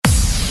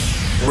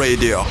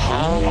Radio.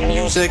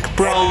 Music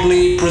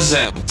proudly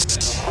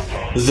presents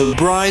the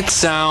Bright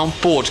Sound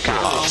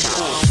Podcast.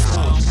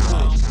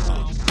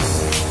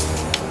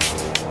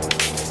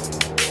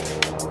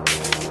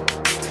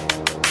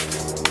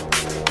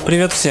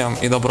 Привет всем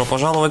и добро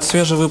пожаловать в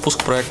свежий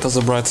выпуск проекта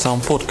The Bright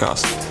Sound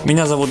Podcast.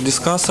 Меня зовут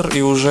Дискассер,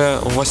 и уже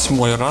в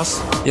 8-й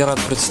раз я рад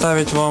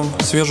представить вам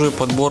свежую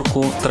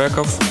подборку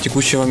треков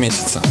текущего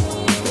месяца.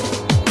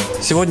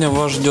 Сегодня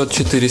вас ждет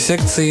 4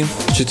 секции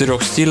в 4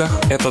 стилях.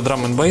 Это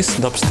Drum and Bass,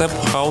 Dubstep,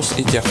 House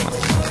и Techno.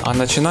 А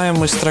начинаем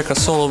мы с трека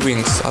Solo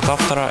Wings от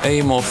автора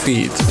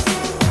Morphied.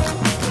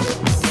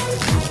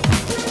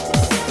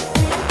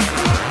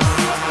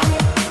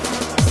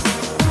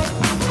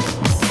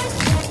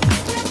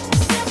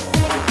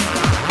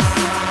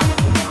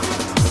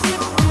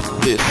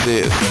 This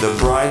is the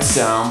Bright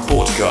Sound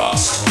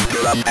Podcast.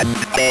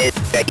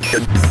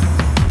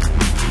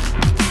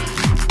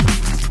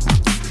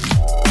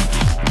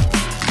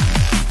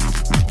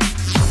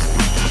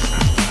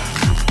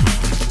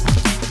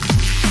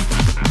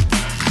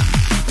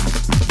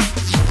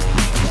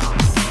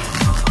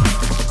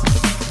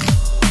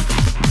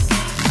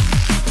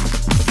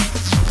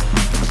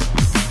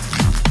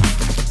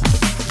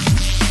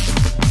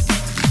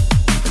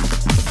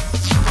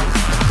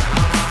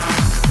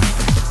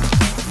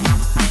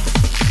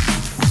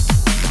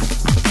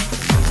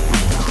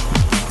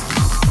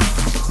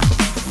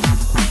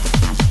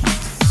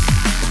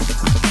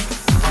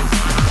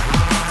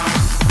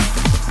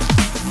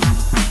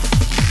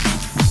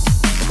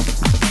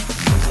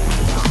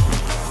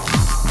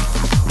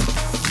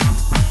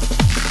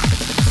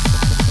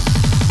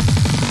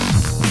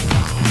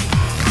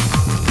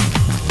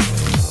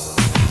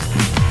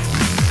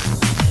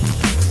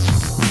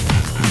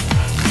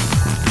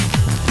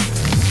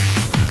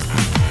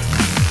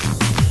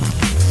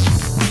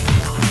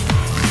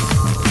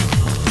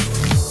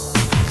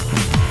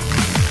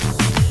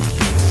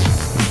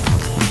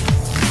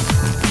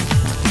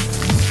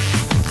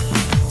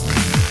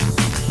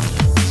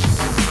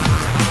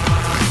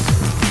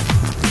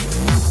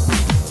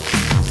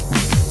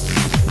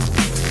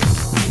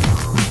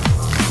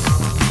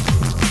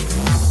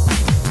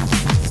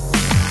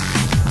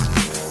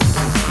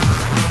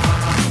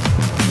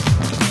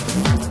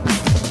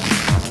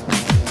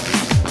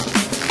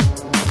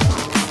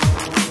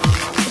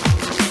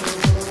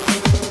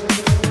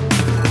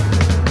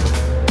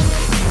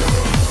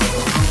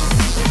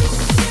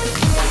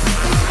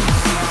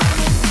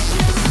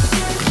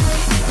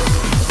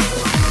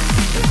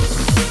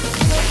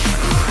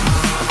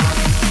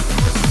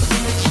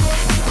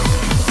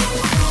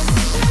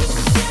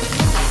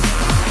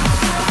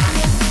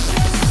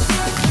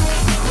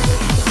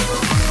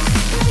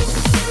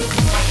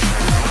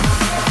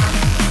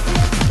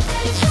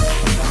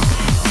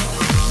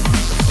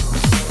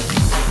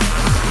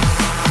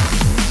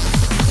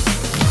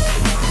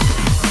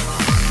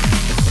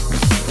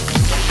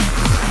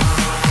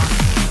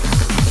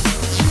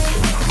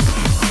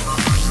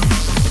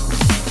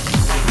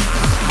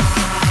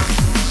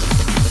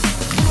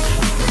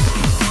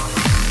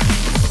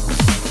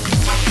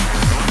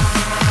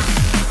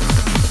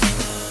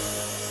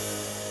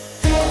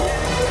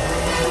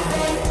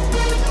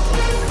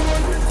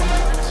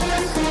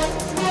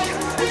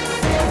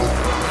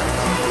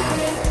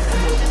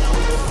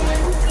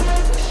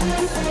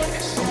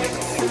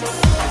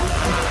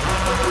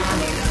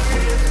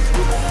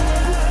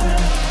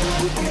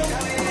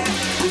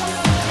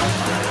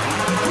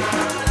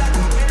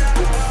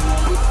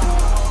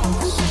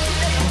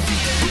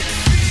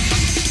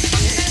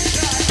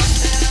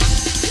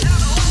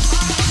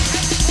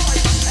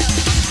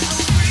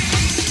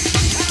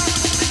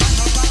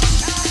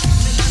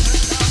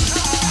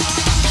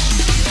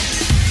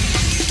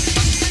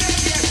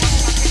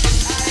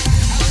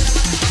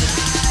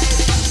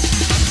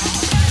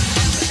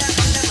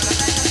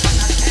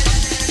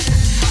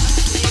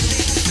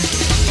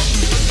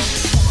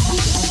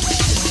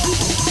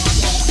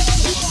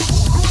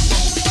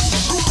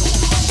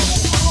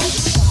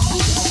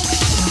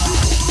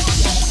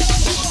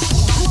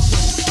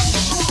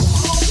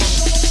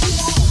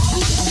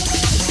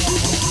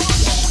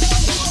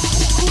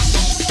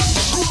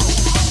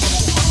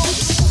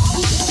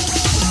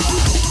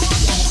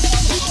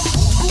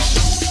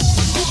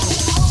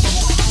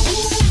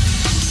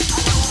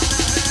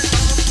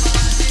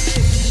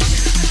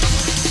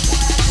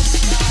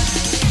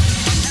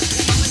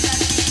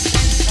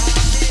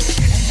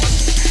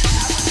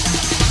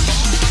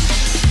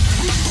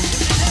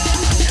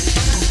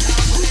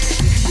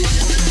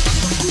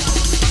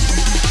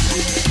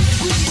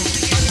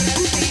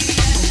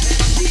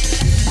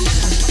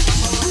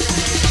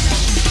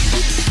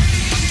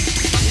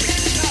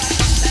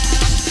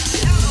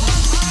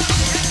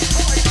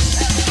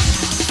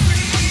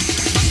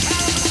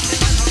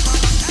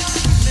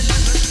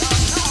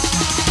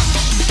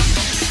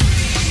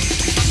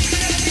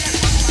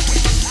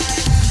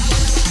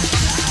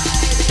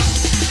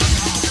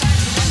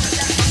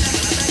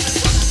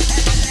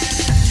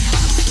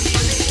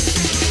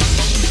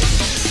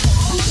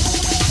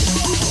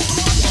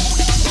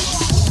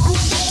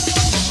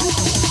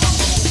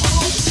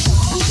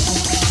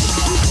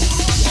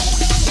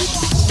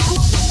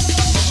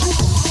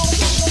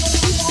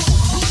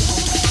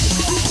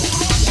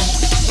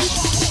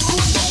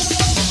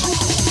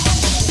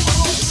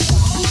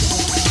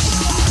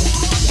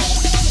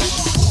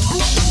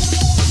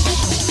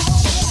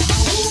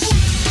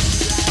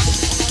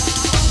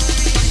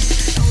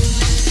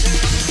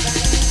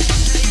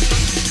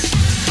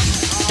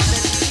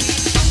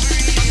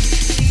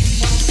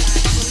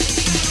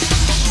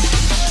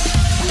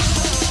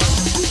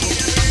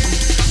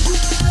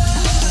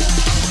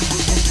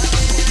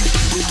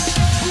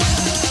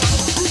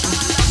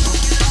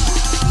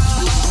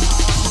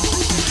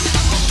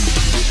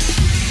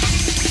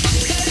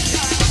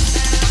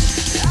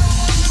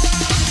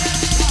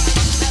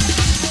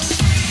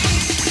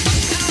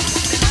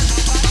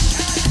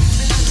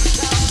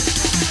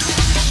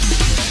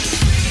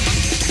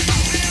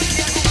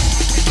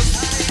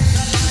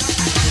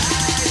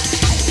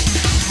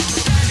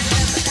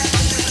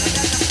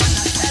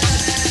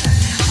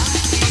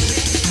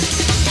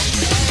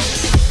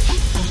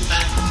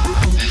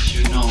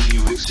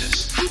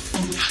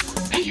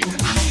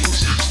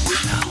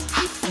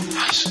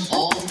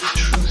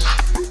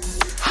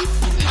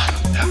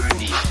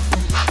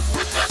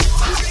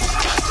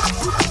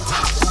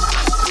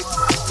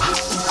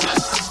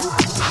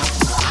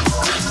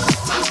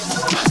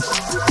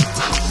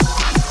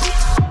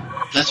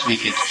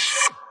 let's make it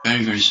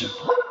very, very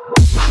simple.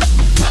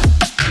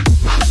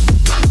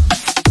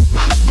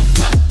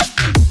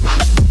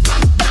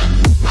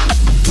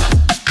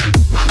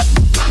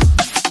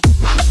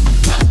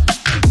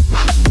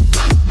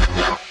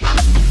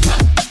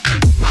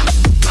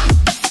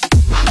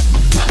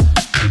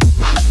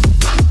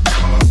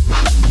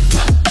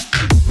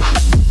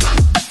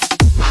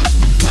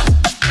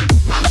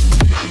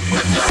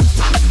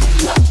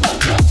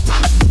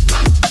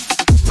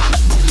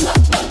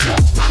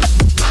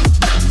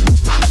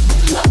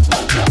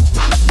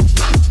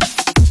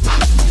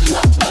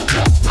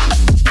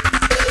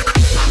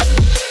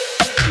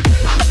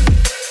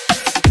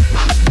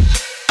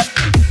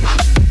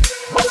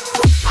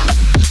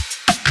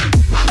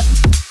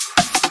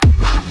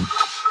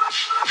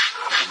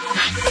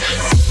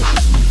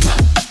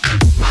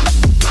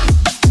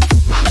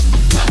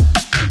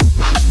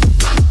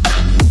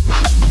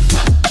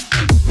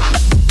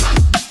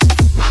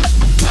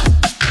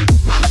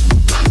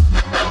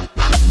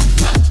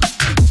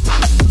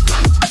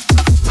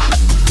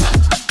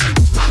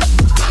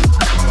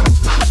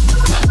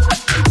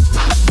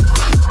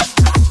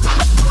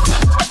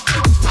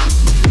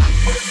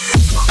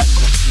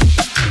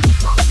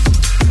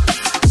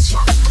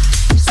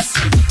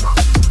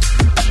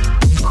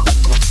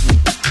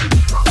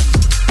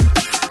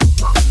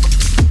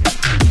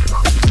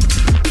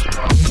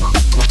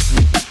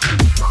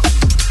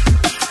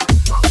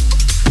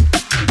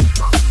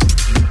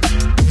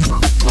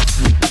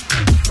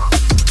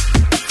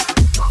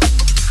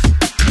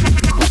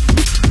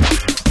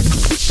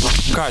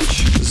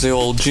 Kach, The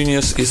Old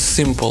Genius is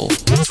Simple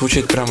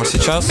звучит прямо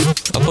сейчас,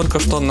 а только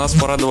что нас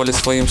порадовали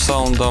своим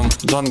саундом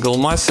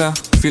JunglaMasya,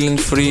 Feeling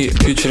Free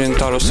featuring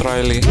Tarrus,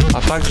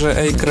 а также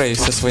A-Cray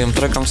со своим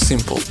треком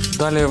Simple.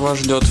 Далее вас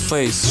ждет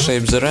Phace,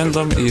 Shape the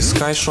Random и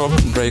Skyshok,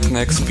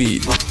 Breakneck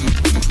Speed.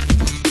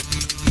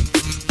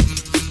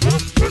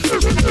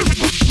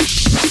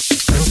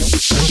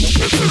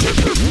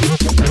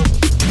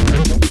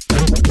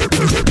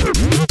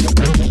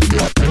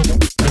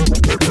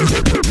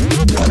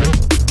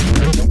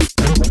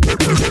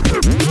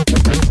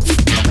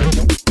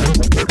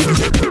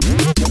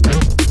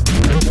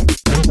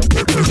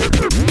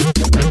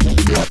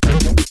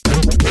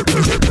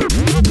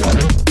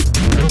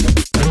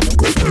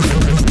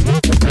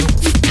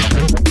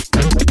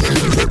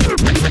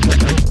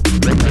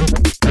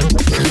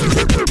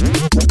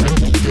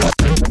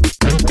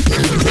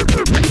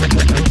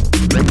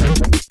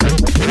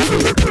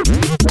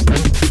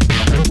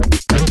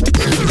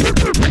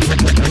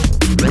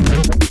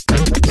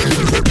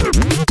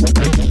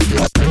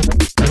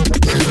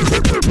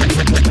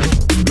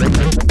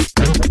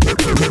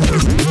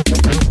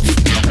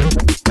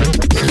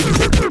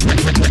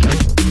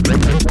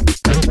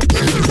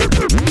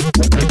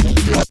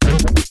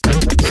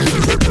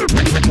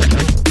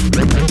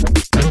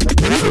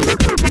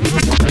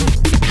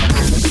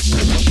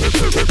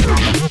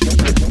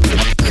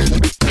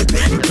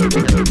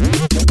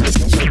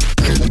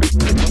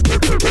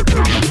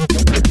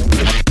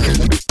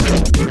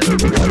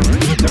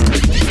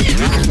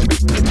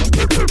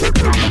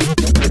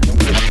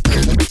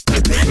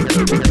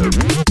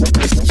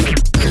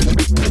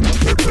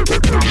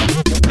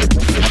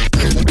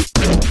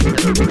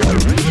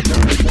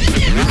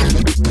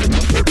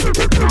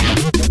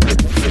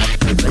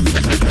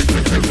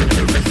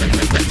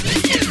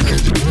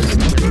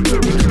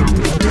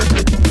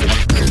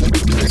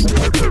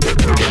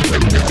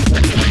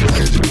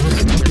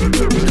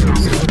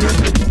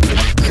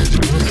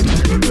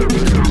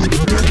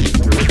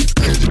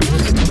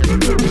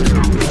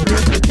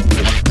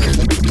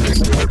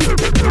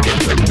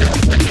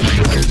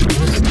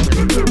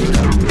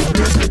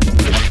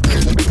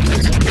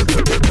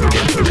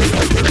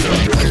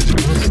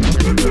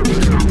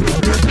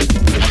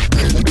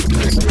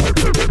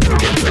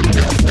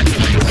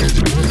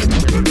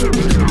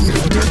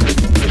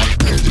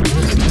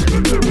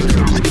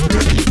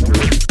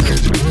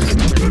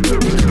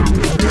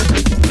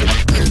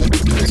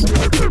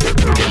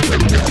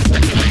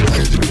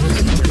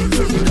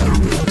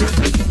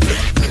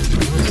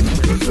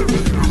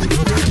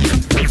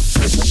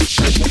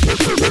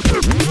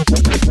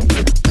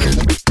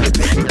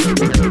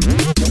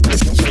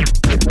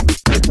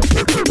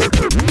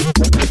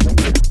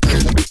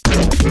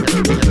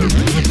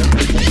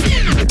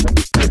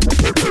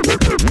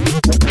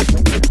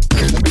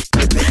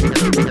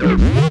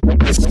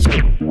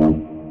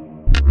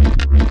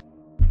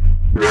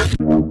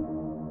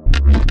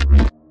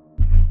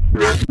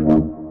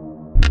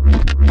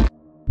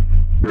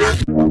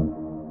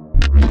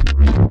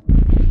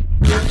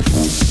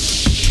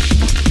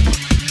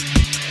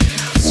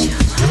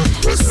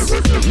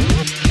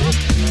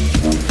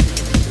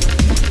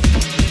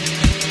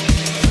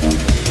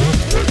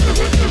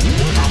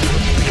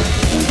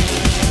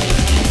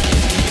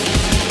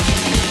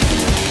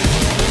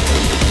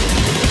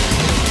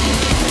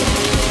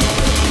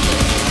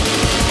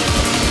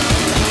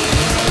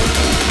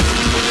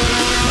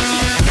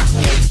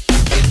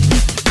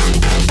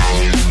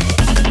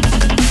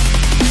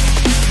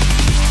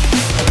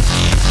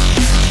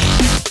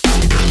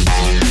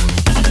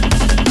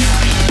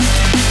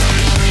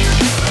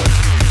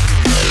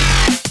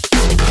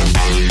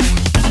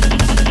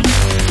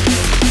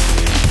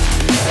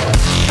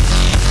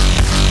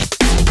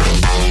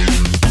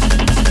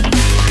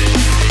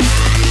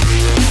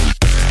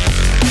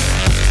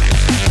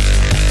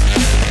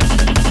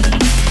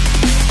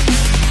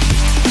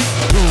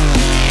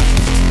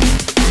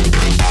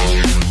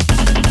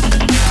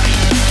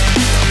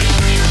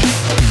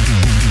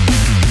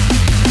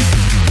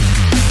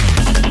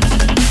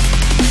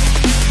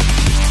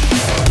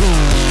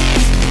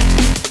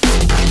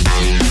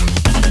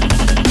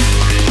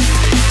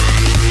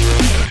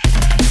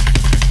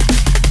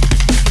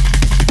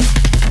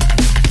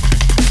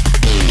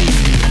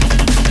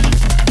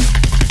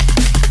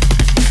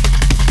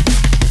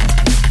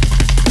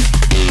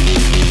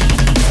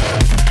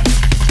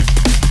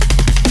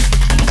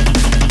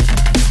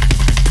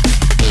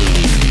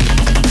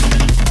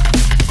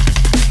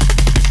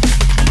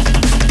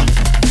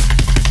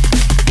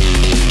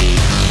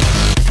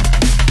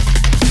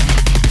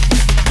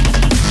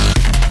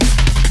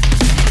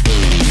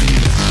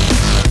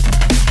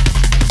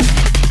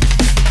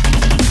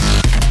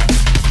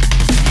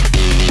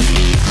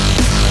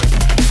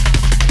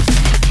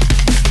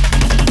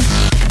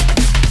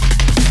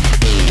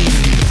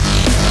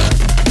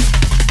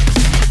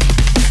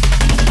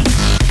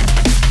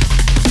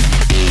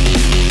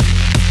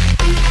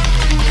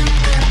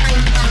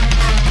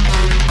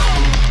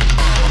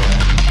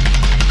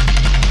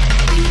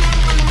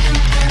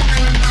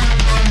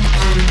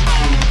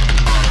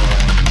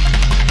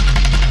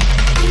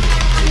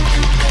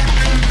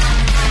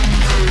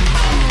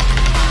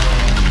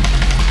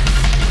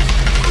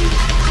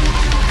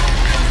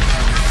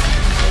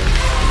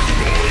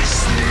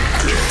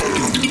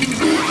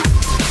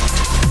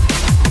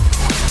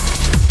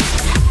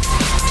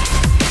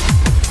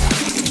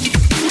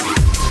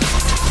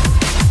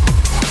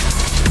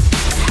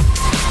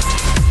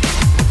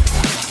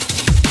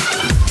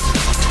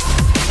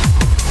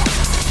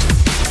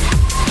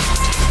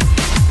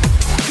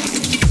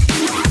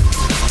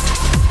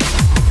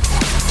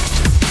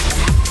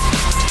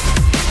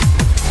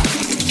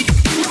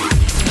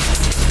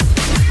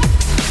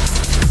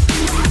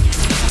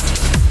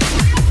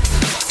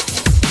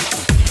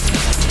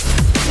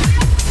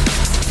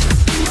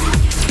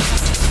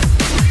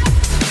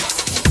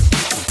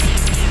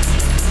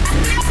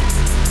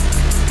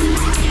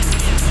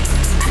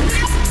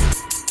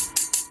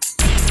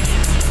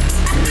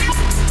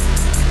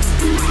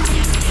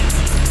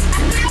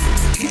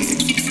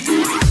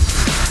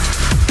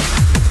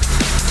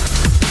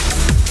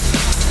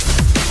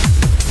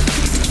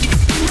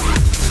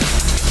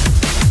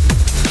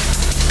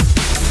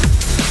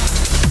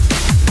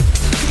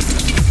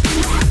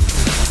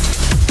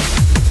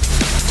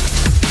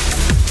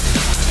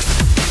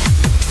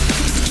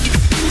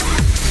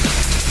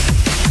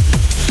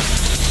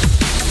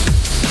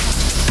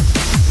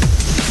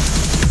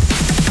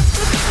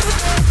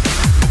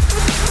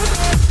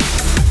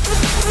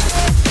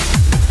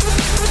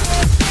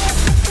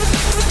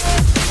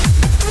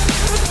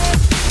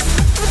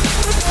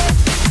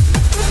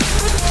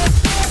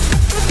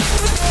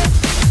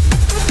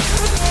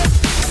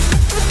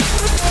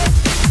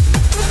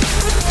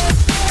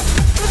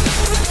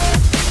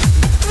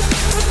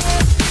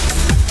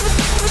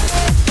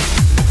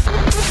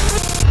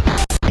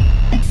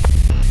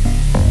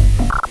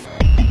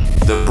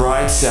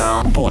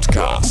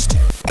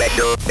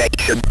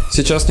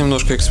 Сейчас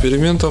немножко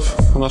экспериментов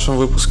в нашем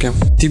выпуске.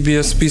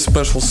 TBSP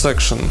Special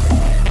Section.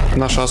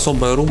 Наша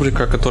особая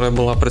рубрика, которая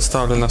была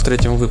представлена в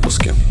 3-м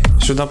выпуске.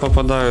 Сюда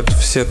попадают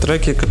все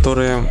треки,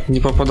 которые не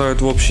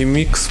попадают в общий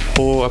микс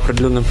по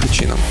определенным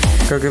причинам.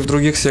 Как и в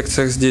других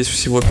секциях, здесь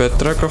всего 5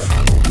 треков,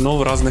 но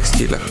в разных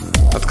стилях.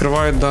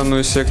 Открывает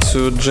данную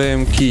секцию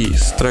Jmkey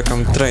с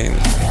треком Train.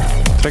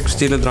 Трек в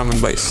стиле Drum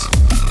and Bass.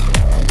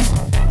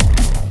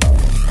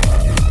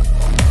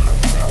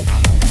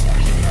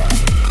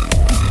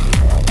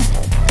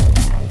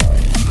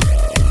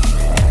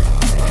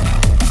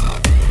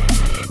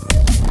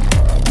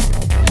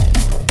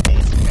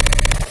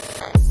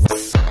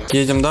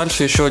 Едем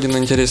дальше, еще один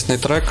интересный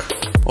трек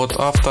от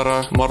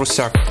автора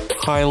Marusyak,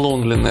 High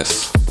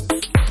Loneliness.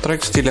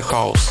 Трек в стиле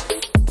хаус.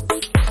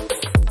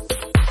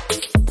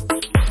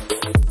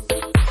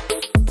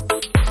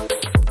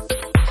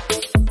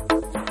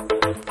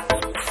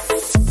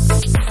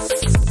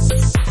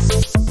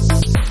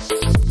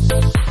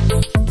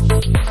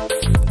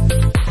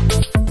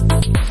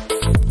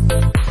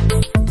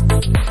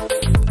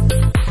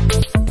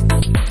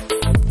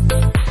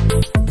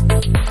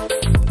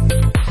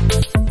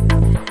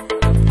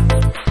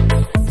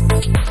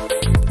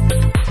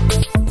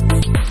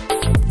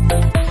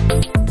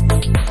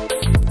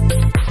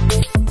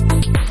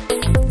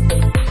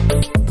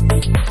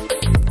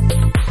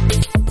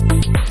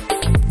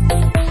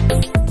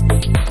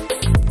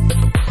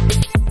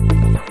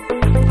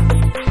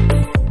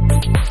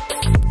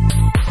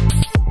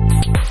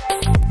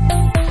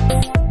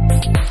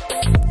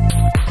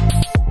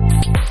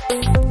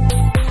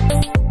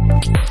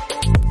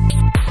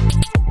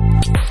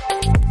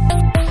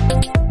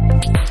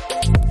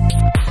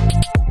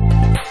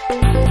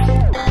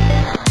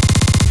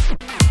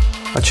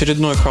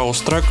 Очередной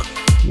хаус-трек,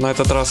 на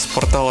этот раз с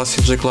портала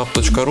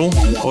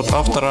cjclub.ru от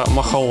автора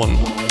Maxa.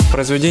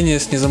 Произведение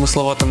с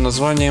незамысловатым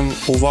названием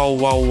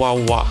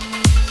Увававава.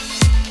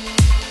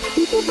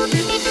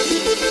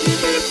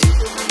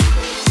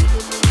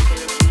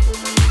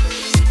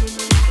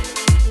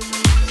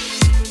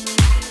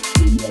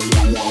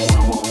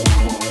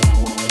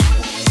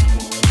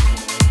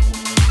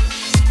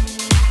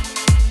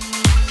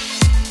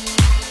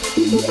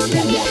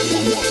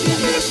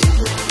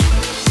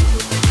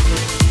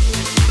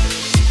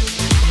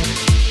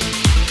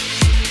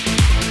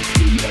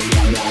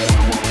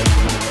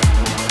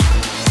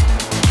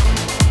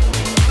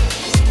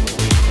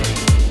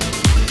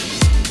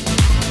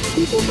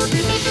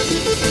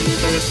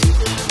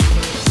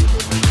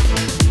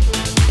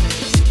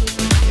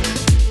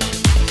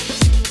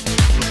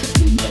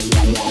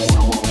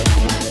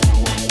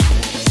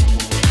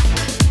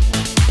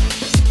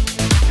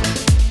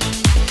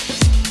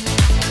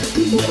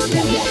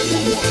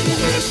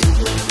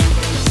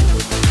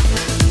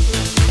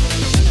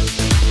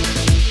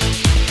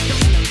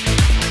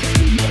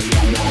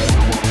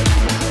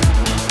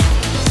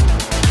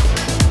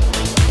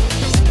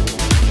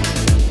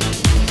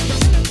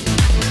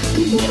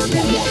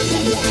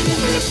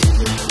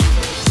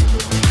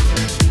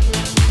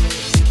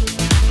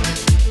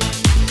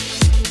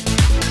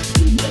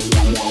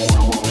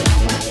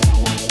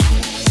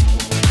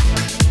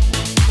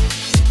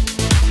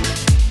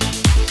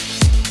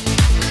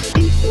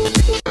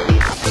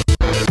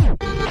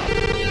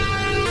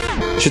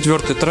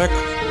 Четвертый трек,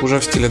 уже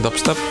в стиле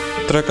Dubstep,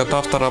 трек от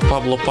автора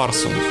Pablo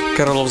Parson,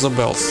 Carol of the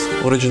Bells,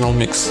 Original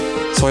Mix.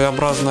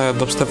 Своеобразная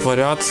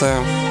дабстеп-вариация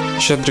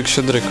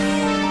 «Щедрик-щедрик»,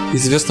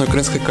 известной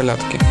украинской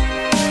колядки.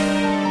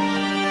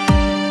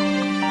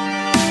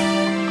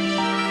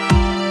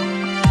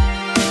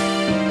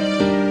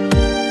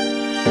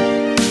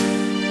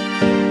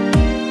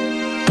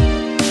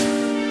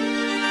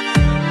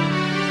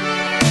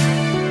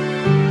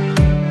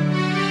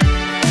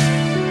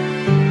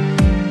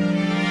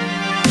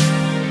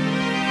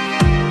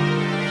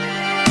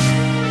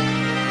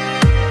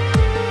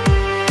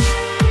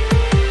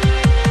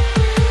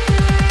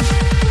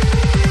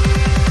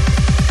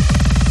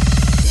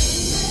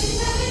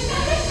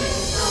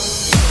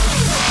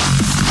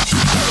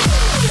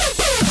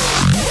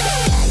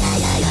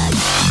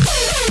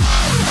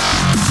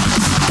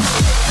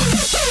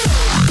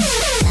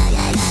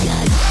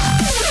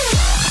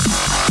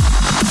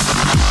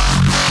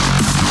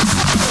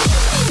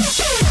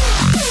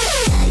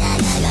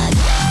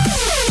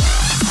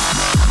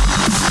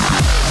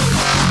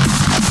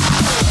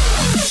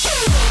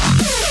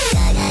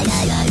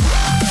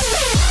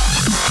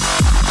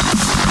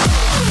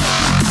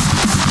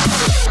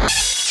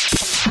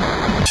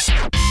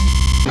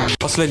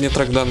 Последний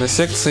трек данной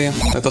секции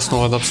 — это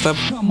снова дабстеп.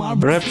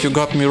 Rap You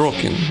Got Me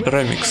Rockin'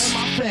 Remix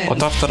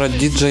от автора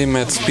DJ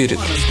Mad Spirit.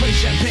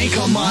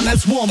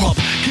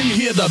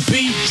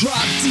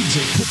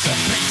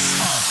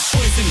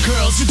 Boys and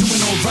girls, you're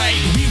doing alright.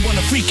 We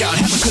wanna freak out,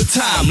 have a good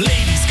time.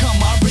 Ladies,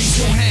 come on, raise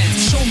your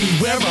hands. Show me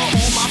where are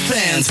all my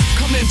fans.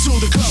 Come into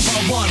the club,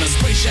 I wanna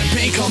spray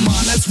champagne. Come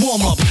on, let's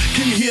warm up.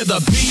 Can you hear the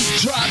beat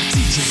drop?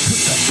 DJ, put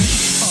the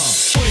bass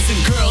up. Boys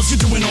and girls, you're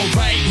doing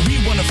alright. We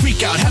wanna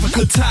freak out, have a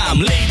good time.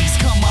 Ladies,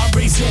 come on,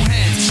 raise your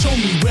hands. Show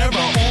me where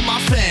are all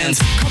my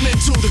fans. Come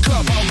into the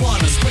club, I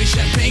wanna spray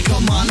champagne.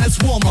 Come on, let's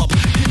warm up.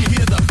 Can you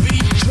hear the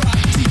beat drop?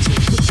 DJ,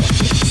 put the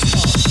bass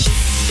up.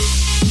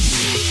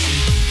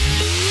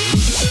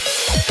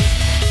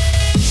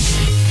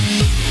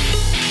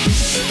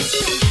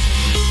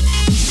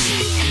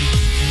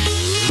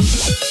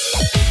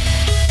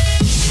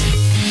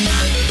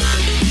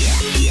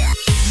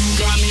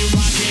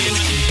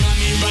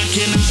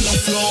 On the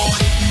floor,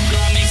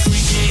 got me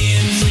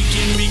freaking,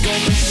 we go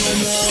back no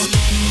more.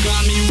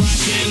 Got me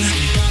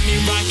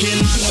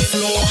rocking on the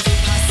floor.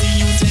 I see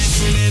you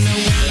dancing in a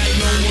way like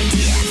no one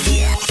did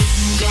before.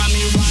 Got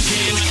me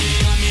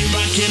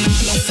rocking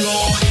on the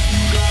floor.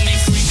 Got me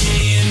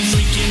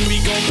freaking, we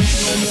go back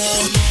no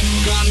more.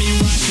 Got me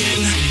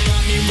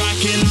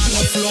rocking on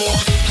the floor.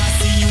 I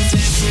see you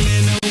dancing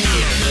in a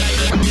way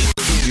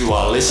like. You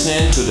are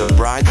listening to the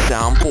Bright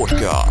Sound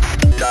Podcast.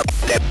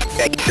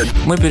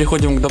 Мы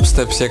переходим к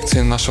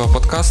дабстеп-секции нашего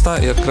подкаста,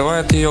 и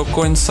открывает ее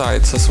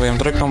Coincide со своим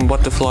треком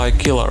Butterfly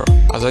Killer,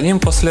 а за ним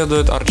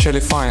последует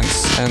Archelli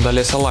Findz and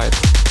Alessa Light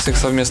с их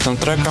совместным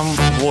треком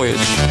Voyage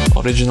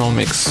Original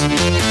Mix.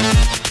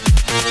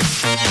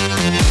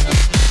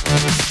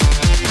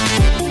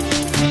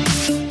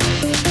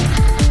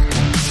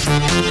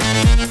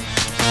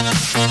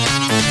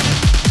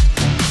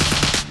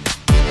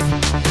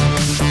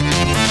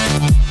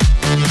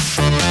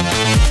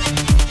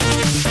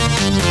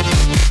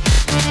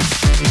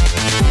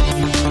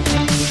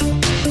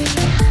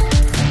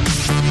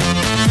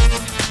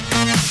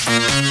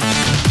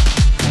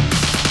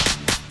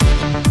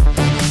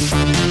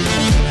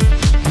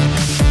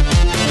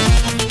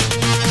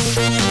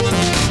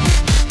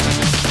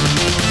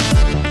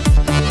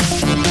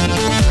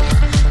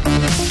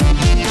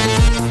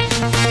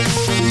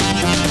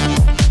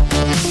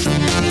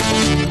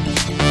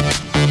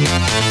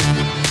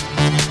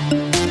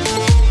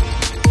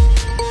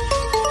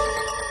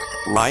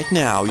 Right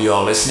now you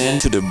are listening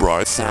to the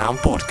Bright Sound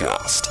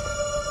Podcast.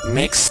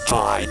 Mixed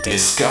by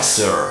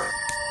Discusser.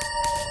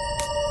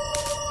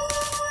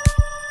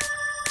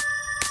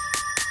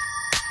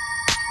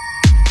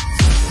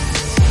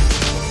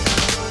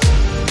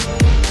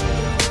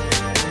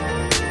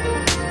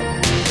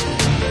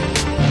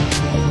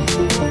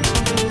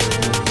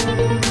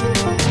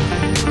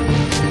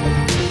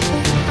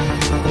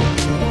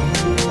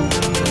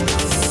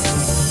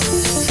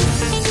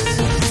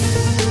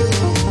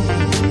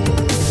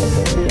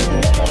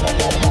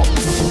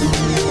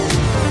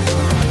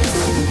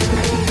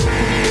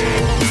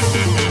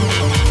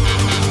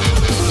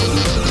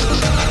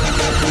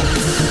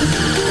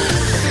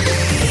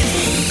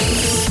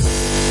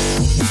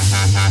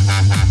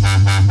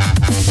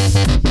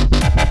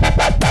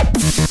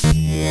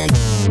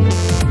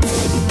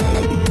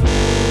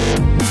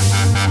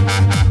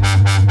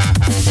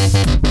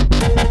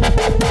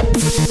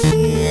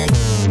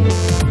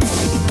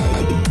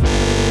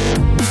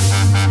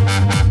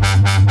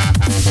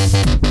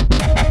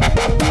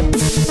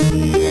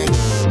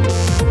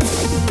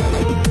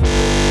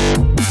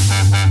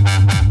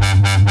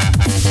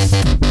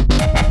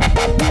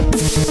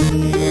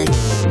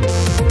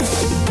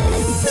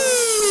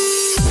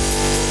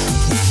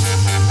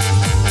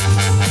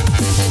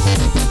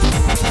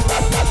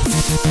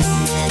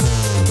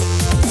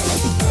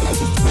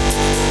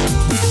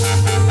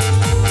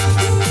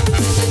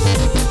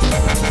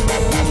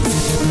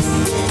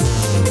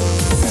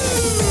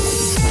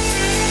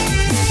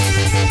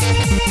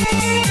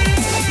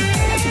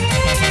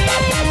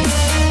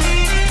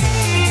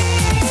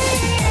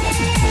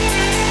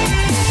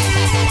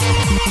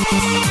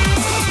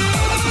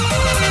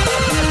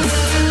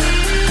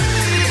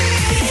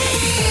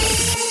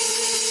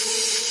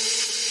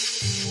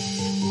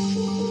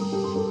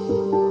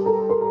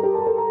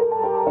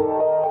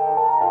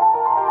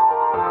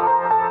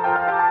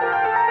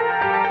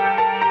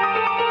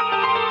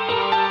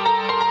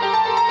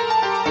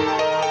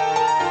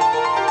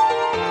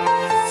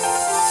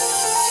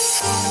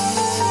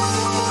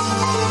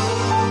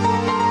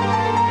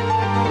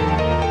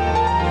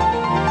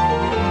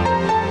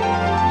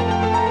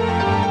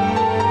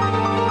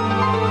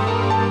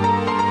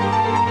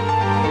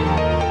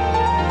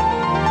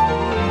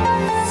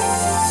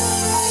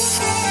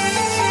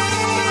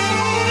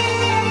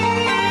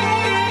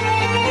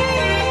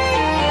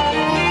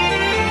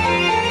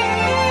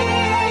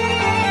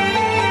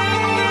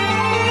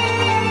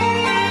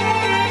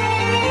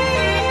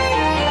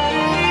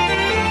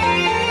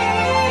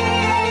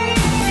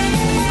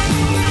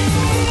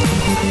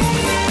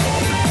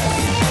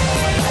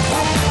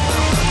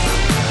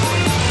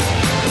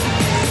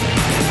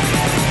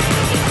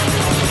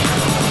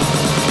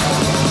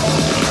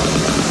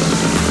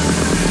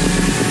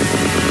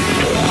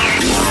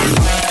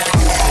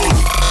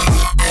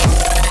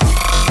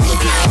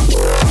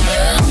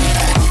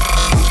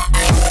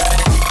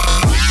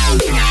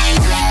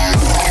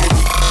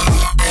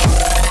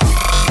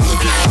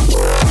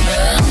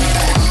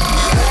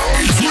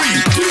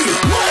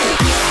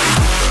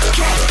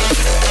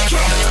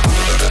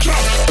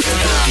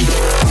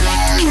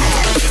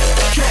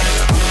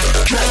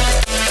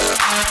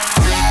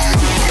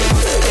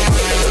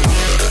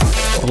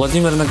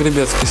 Владимир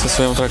Нагребецкий со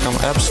своим треком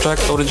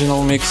Abstract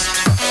Original Mix,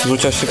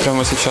 звучащий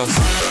прямо сейчас,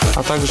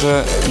 а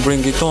также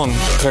Bring It On,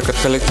 трек от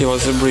коллектива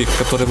The Brick,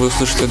 который вы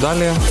услышите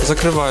далее,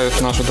 закрывают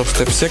нашу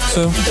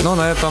дабстеп-секцию. Но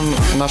на этом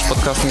наш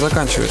подкаст не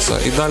заканчивается,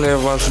 и далее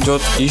вас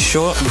ждет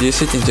еще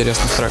 10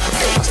 интересных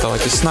треков.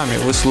 Оставайтесь с нами,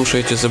 вы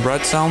слушаете The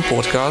Bright Sound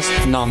Podcast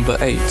No.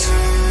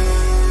 8.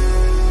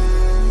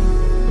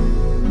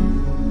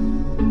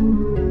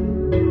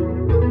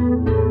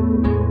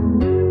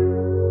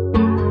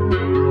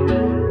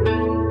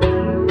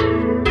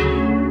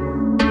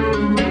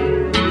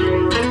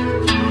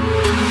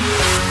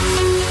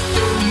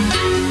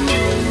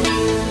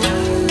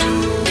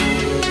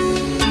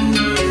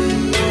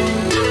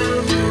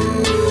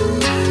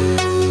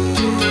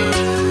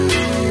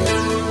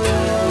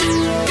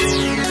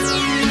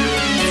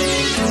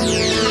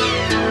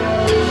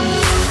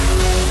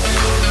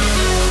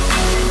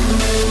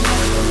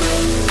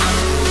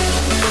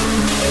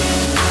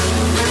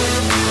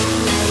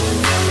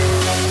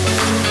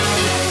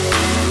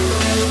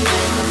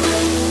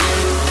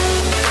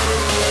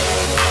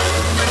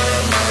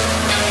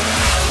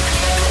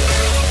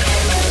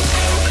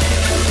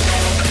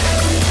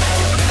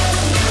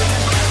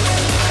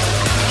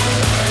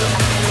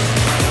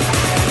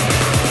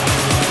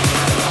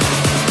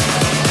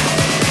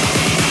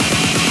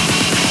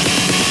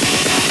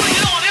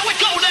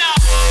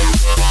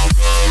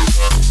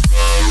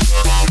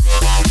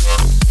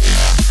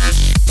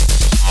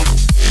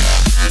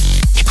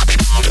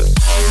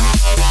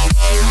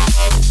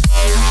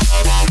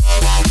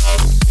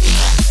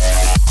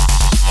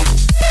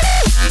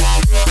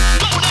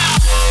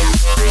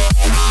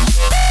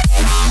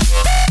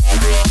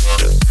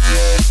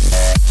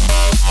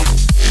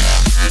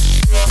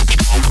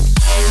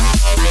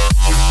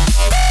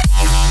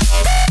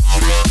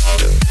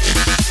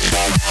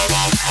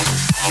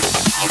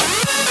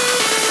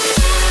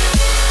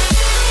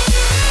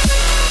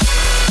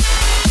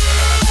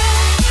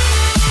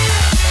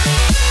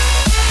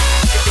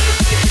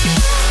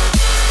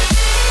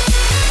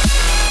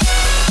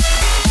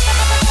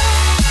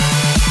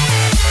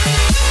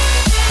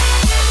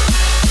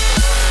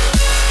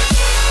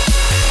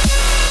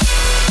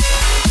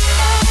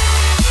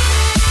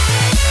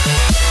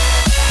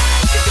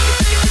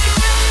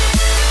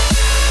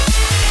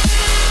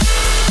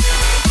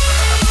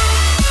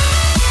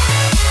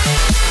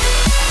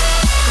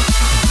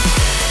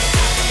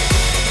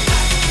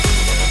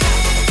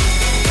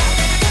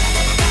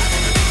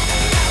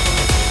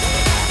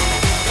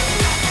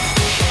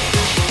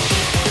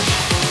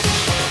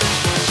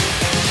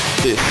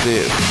 This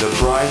is the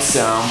Bright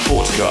Sound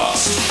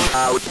Podcast.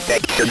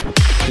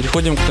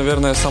 Переходим к,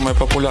 наверное, самой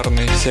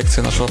популярной секции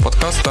нашего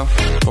подкаста.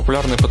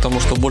 Популярной, потому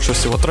что больше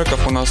всего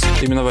треков у нас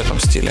именно в этом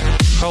стиле.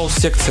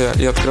 Хаус-секция,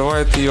 и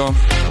открывает ее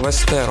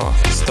Вестеро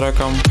с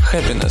треком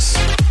Happiness.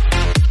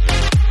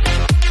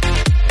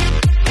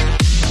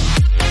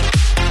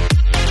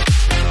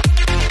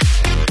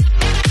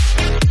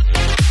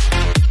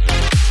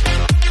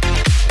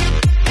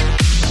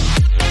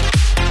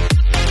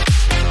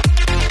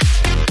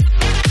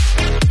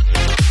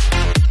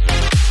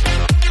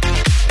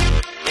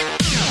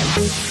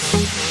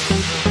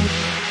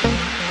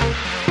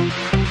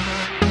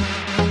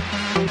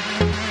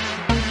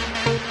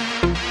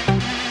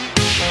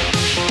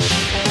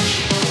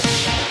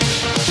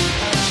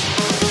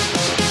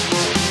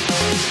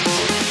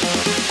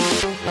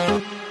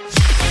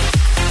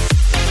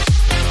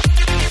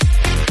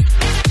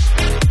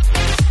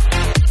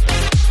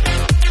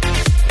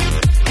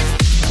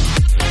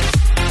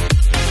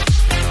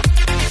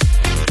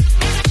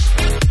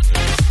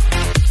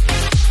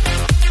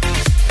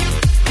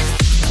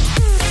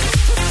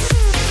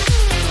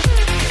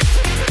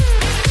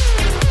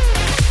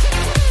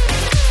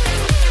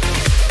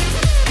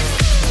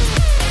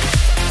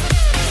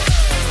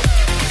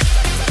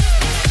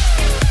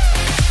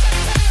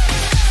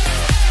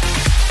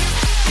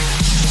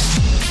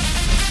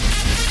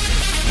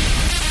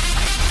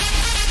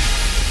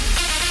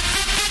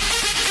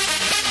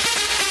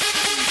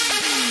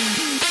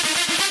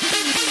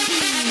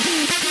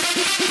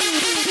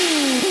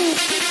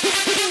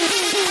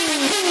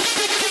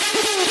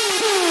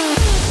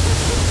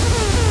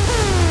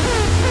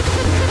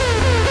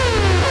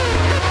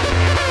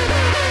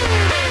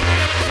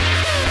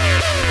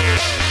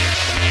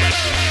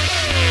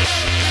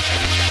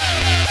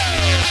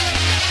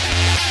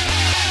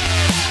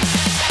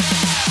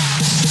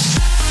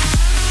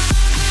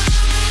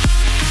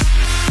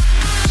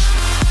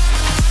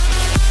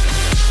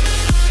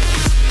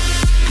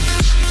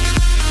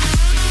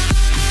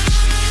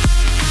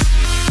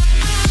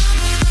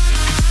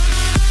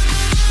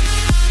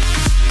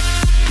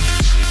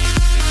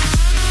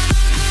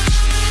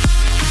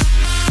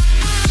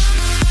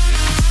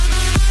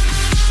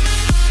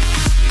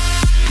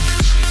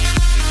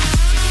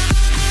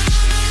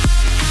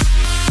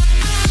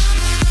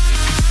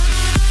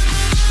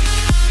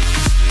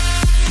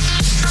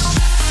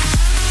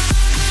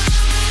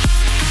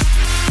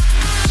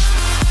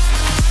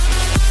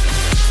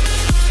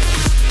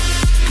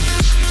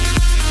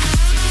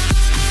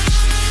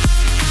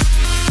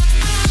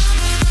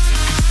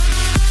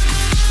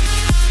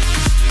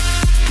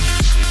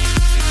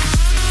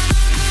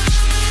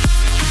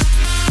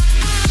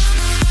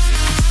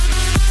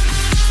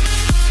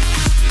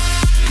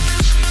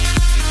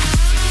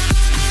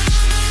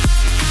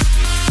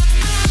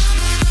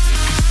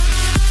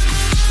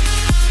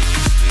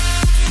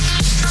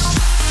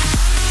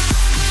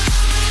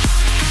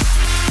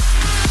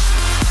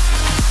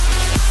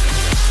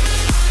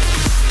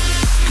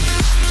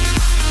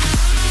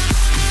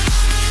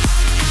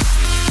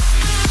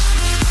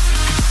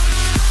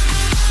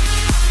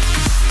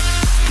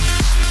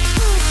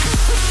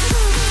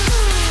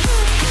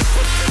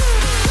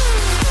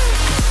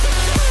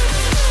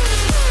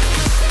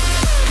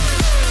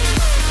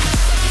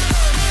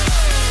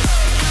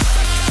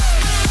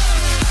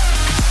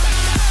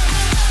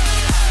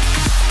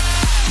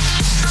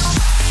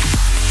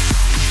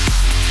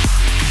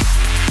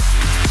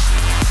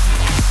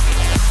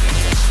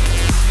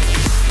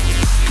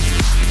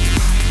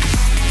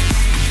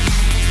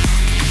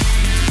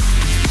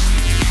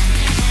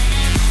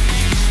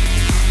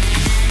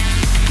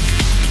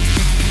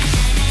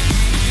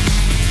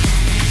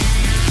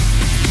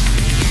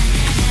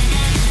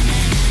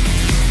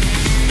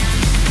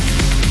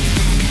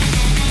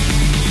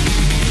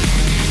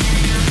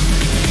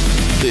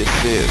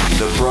 This is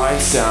the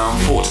Bright Sound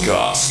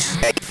Podcast.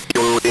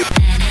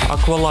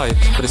 Aqualight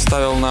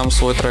представил нам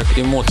свой трек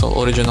Immortal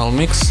Original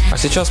Mix, а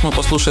сейчас мы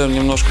послушаем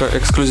немножко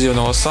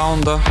эксклюзивного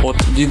саунда от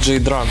DJ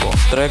Drago,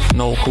 трек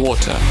No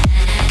Quarter.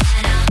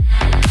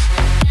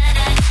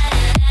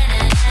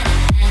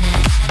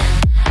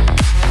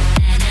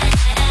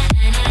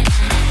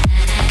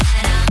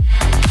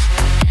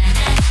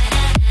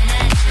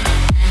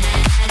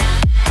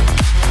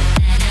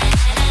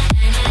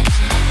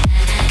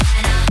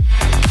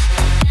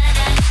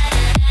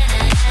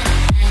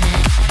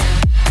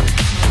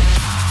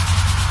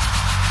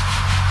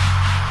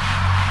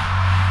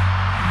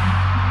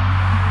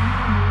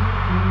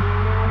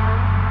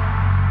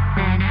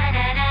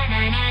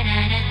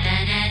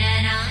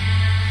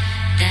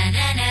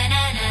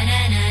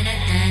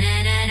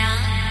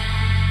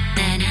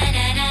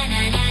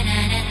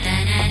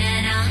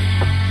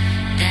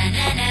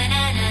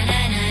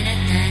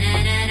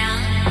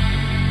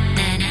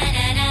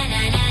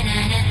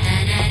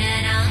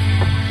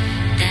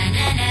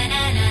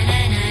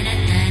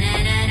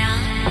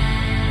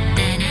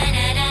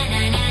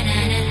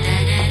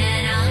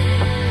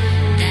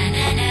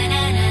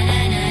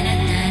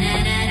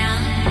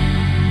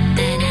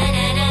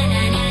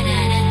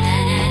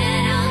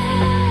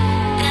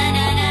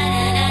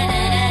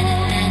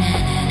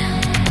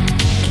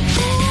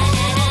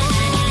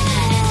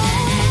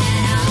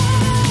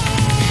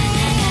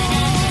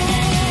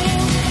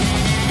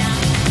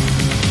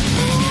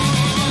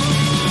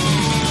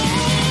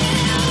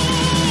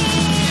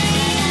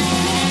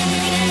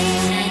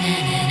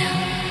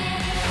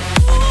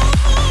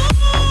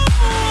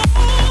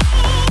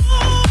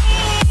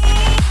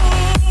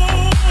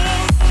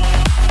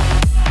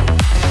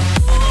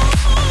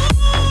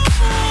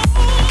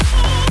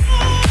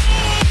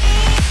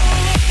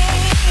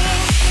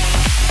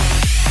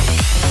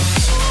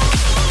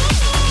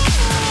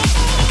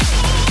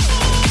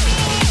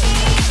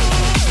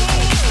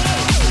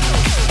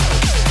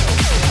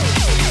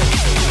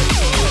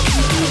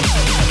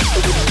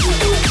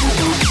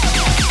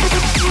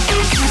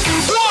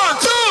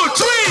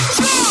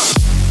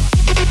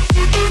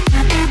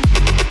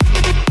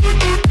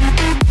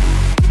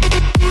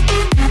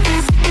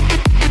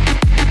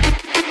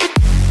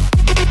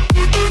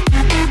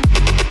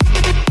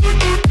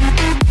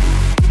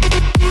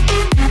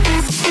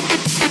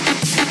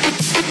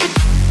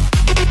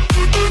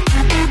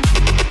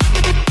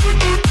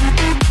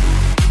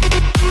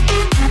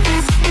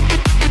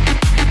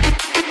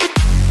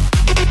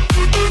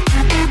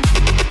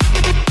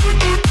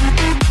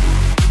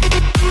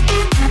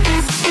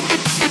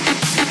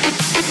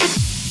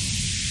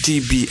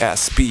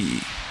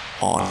 TBSP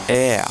on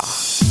air.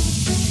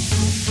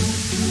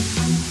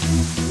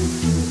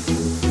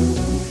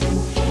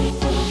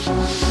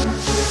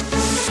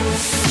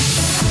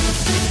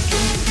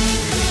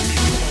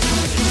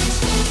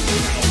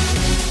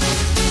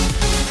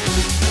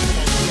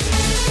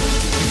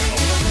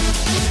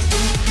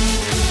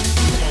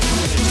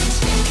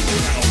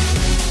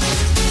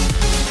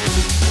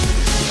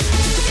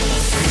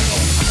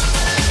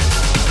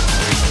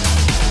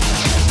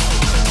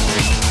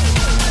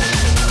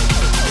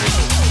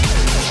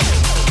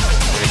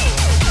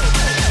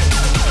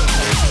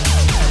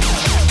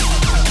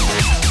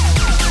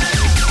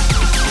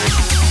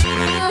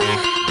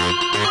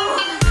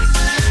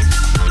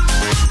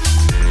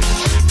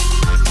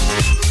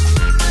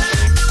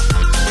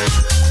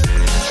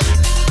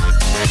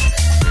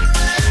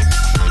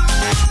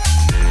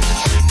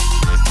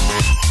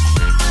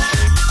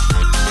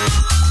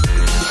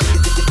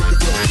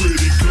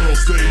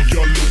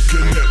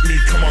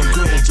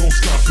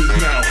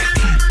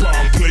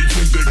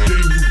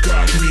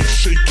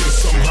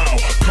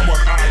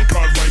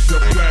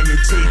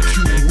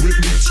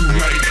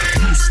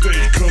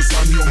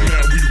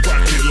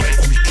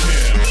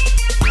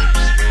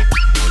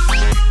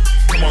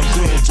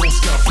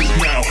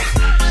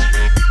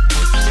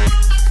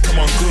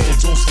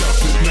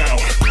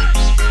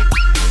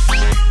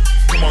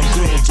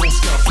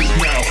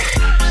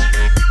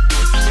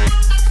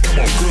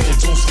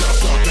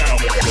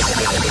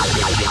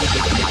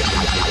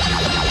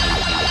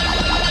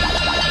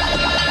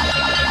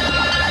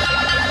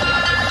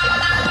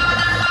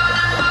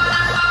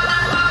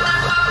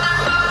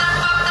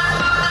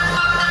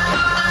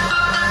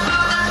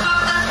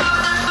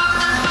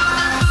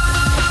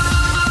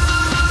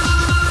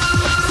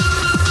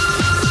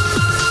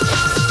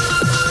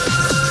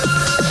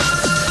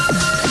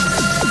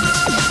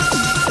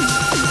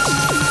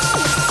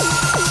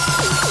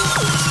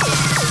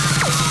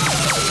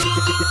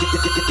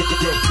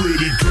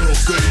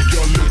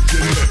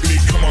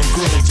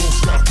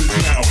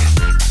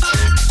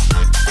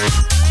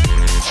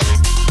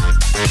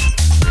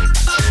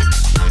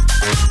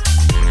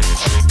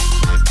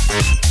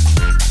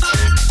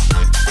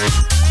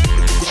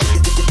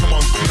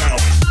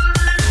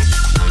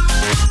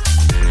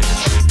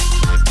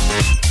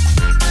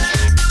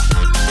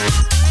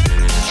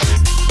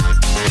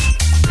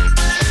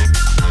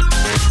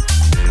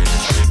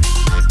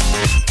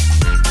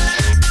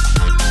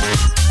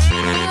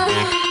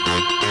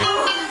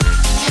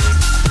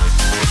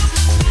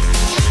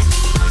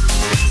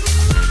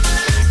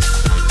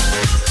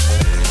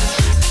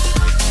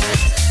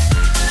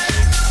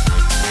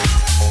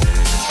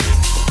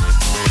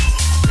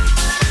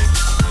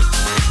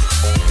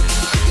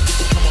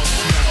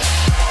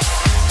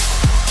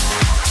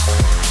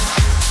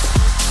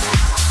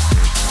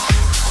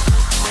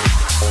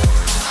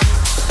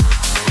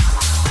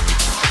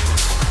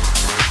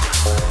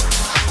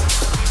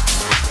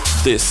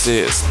 This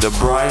is the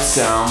Bright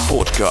Sound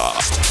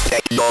Podcast.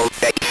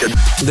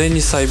 Дэнни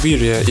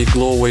Siberia и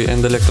Glowway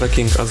and Electro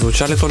King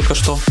отзвучали только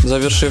что,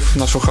 завершив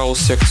нашу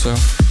хаус-секцию.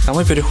 А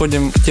мы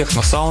переходим к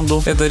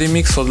техно-саунду. Это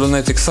ремикс от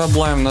Lunatic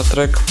Sublime на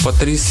трек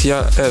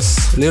Patricia S.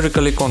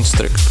 Lyrically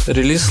Constrict.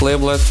 Релиз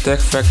лейбла Tech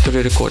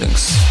Factory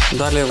Recordings.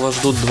 Далее вас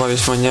ждут два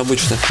весьма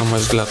необычных, на мой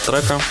взгляд,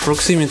 трека.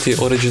 Proximity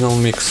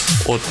Original Mix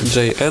от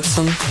Jay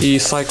Edson и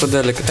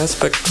Psychedelic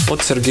Aspect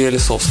от Сергея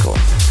Лисовского.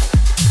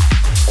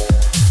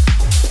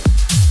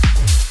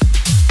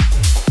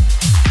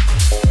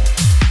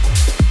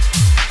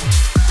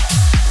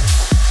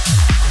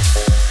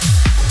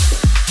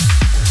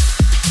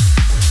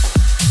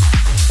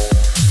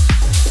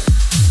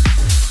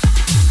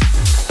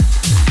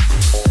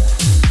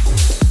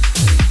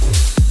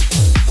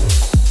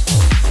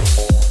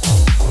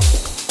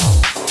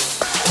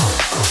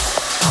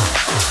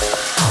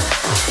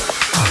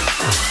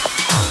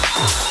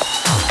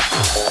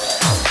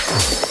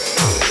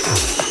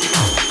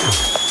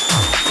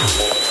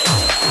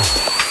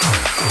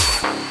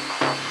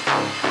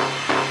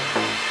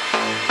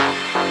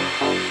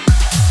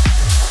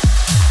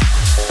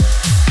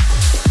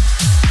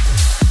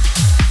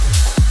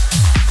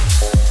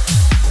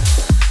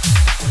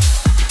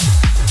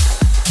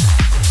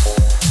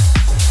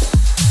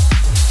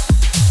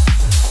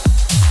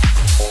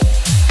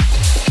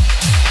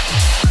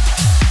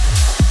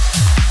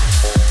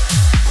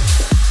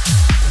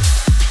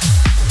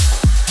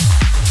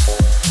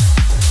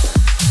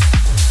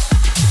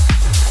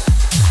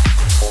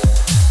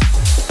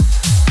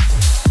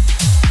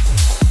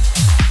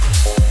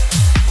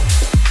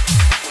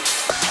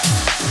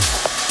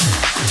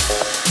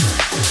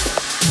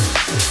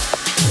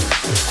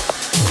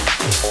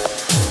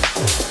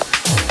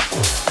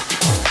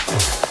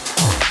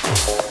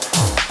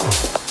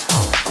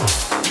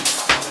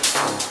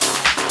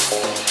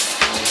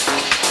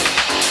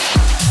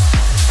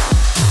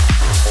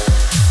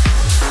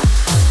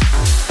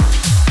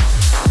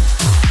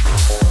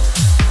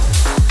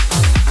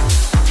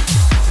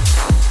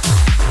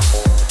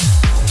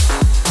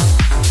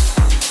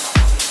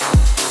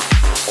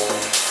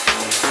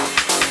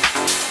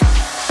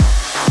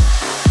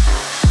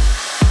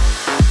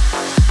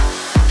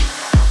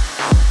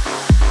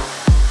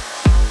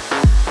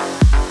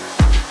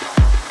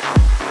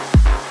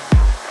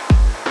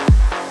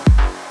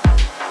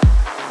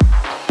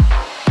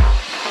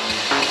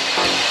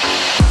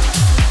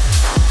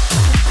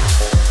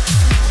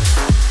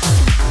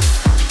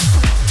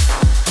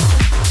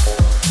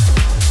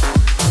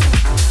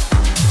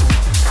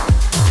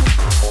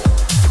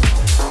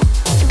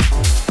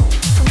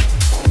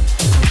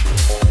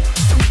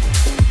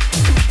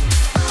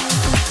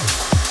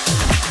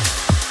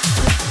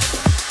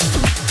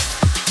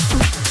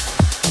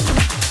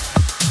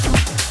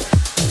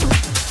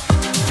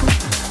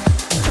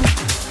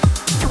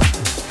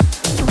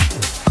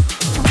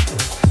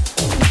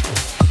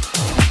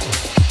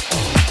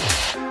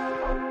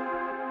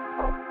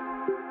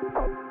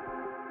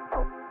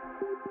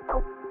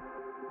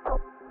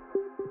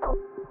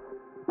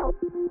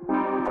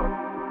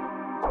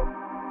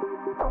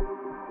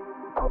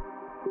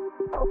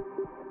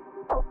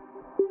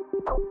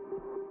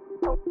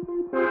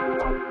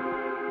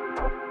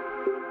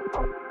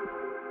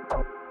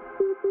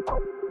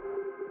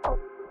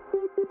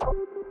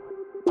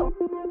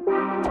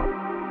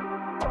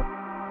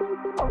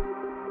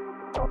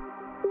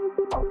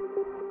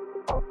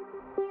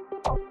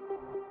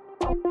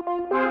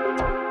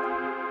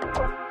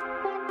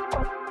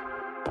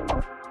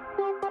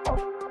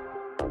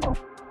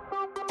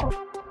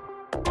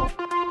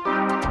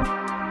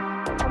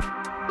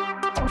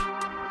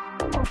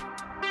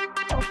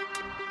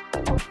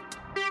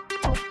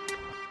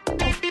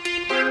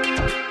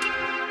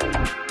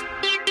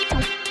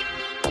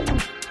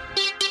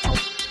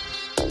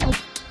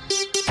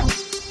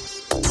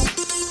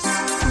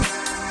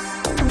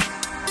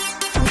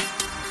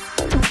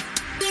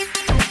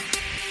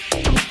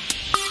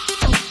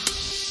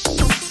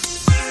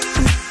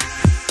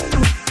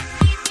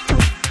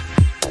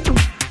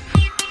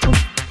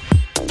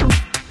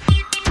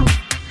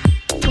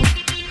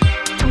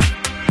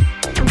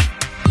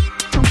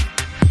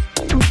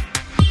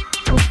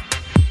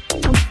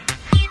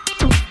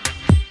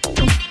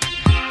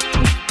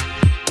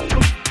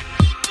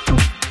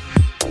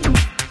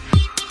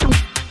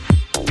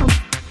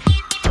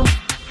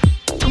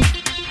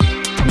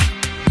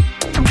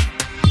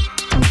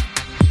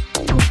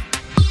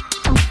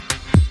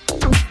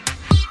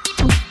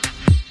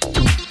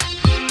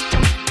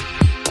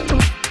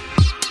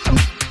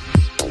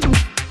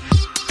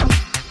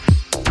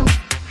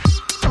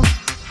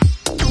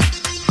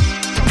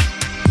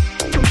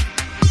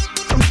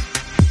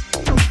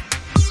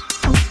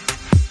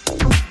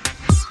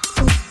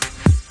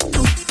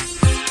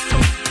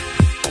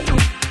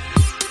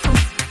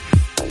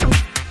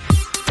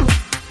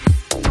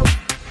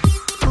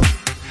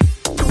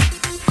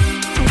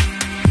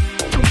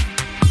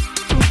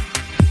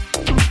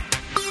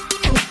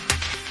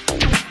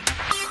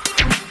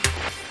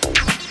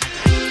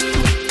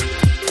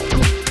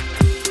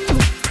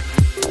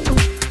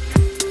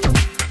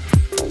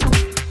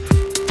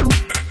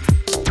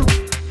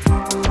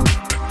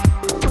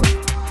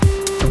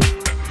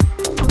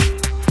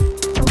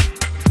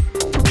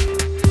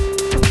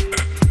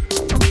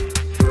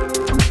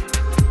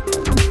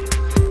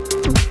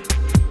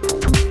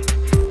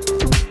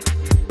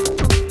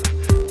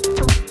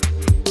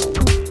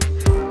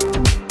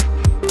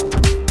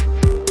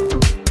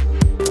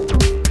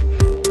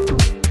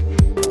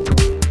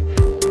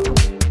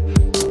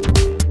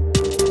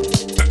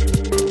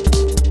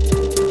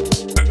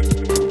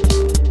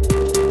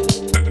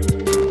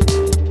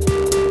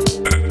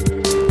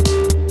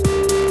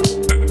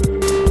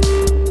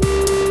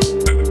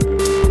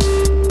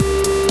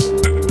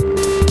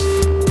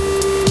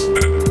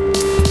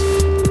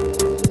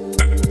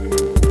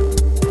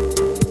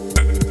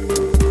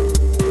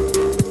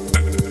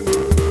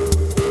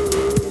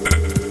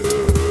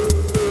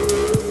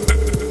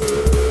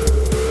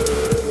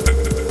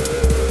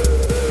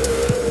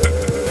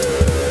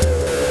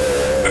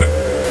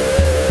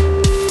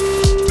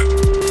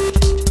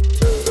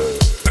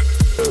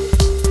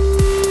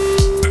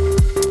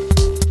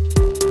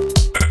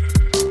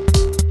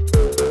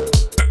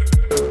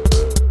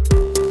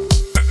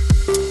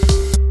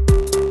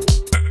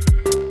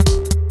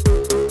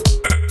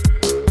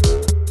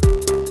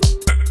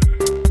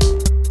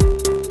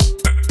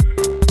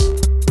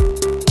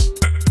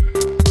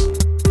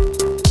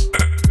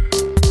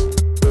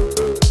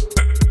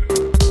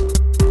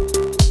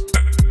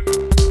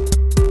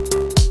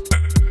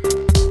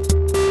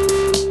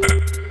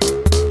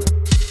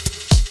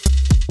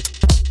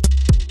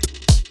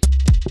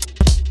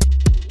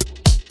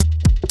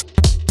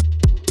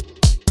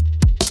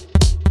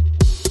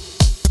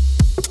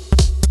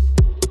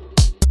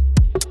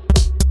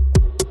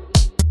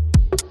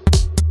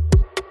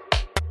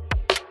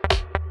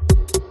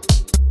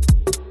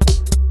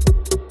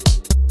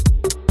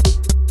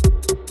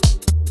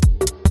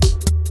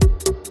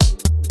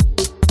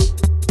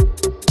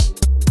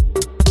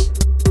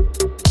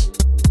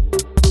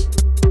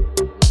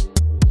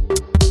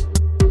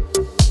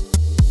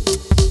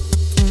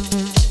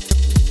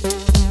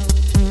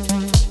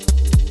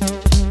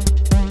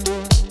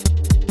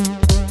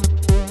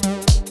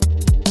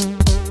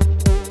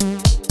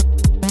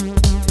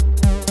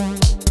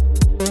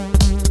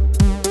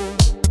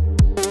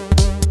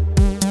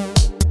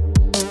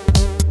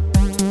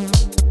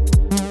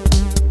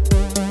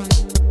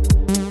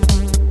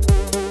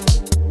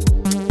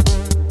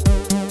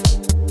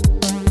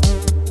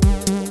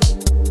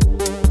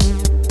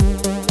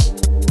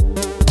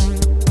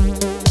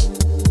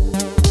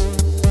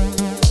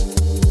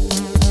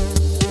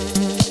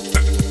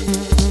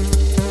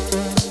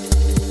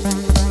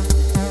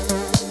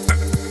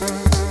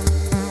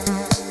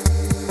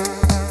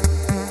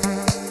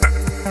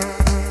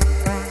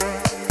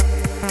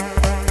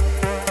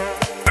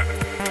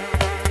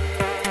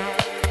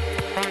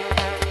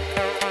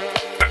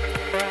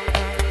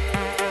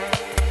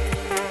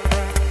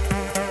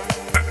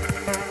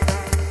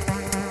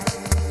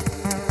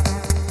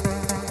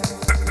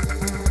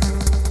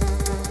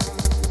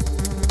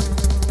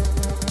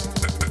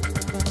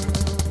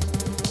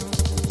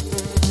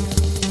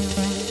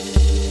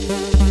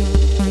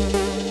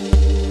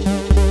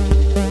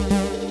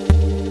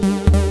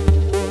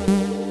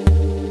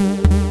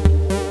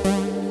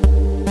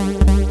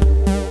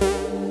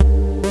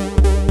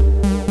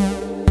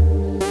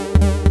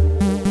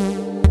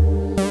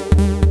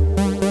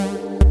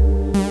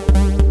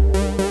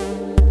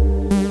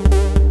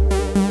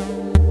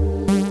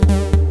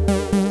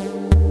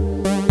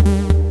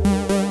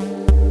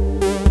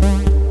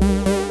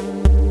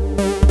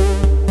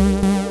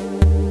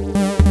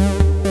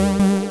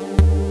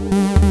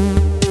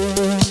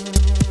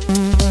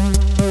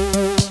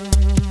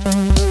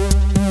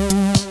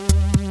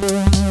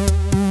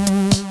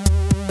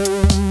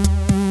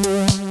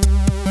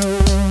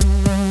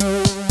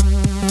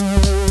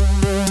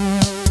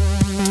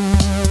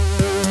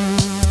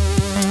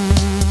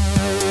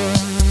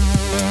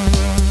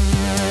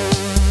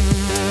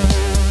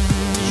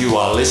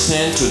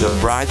 listening to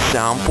the Bright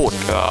Sound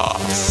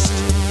Podcast.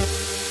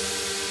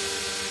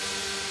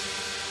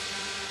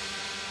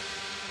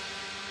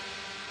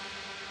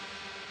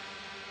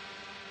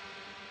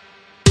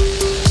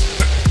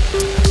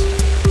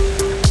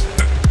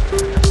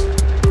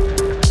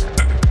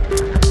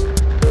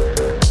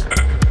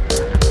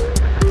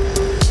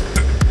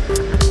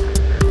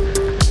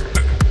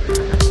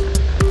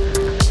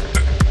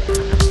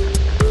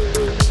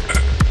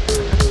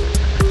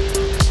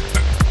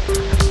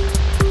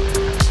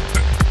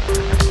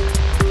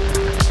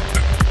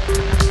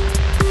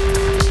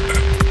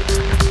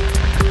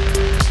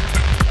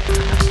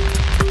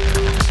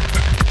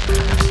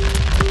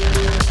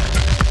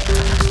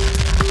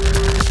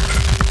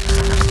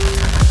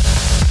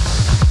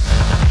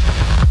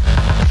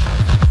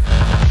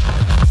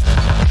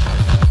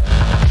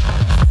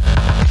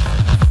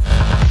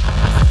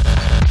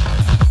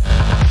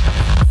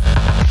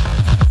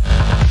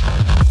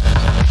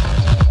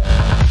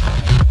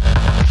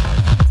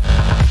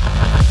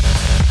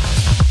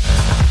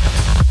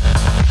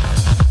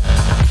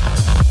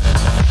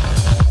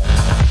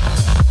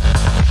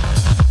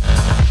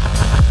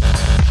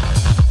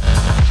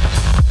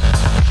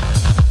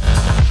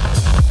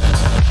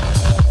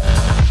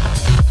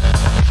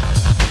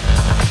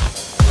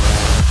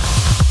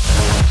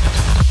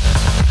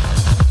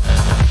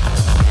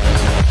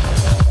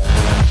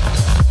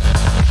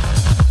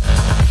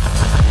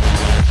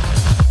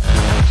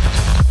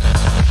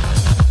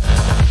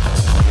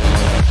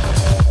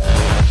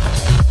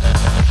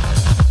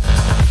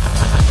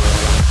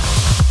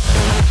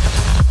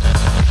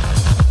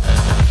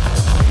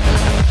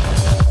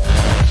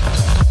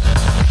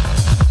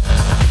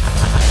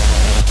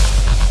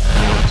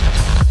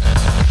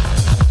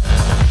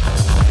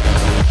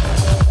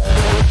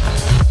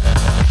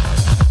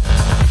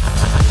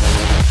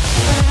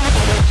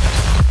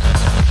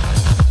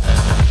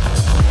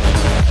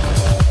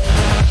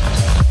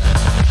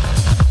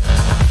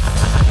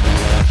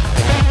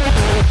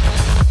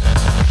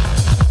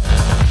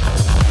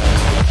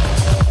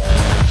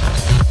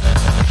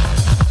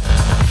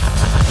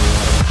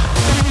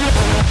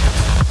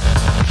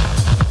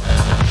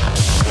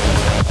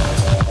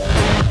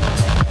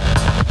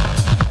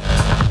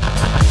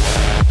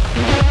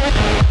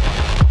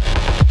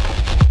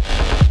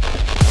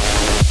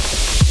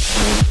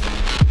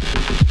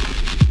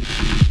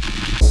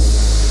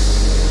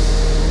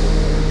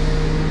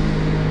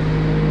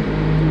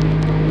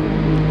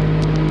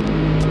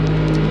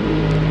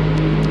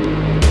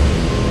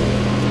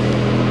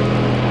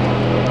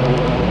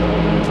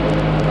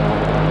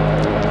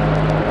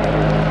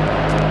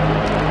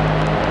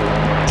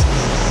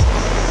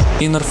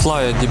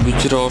 Innerfly,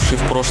 дебютировавший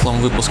в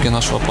прошлом выпуске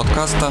нашего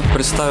подкаста,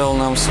 представил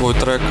нам свой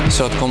трек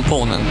Third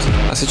Component.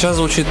 А сейчас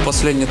звучит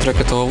последний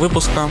трек этого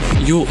выпуска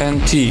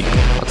U.N.T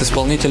от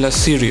исполнителя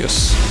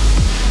Serious.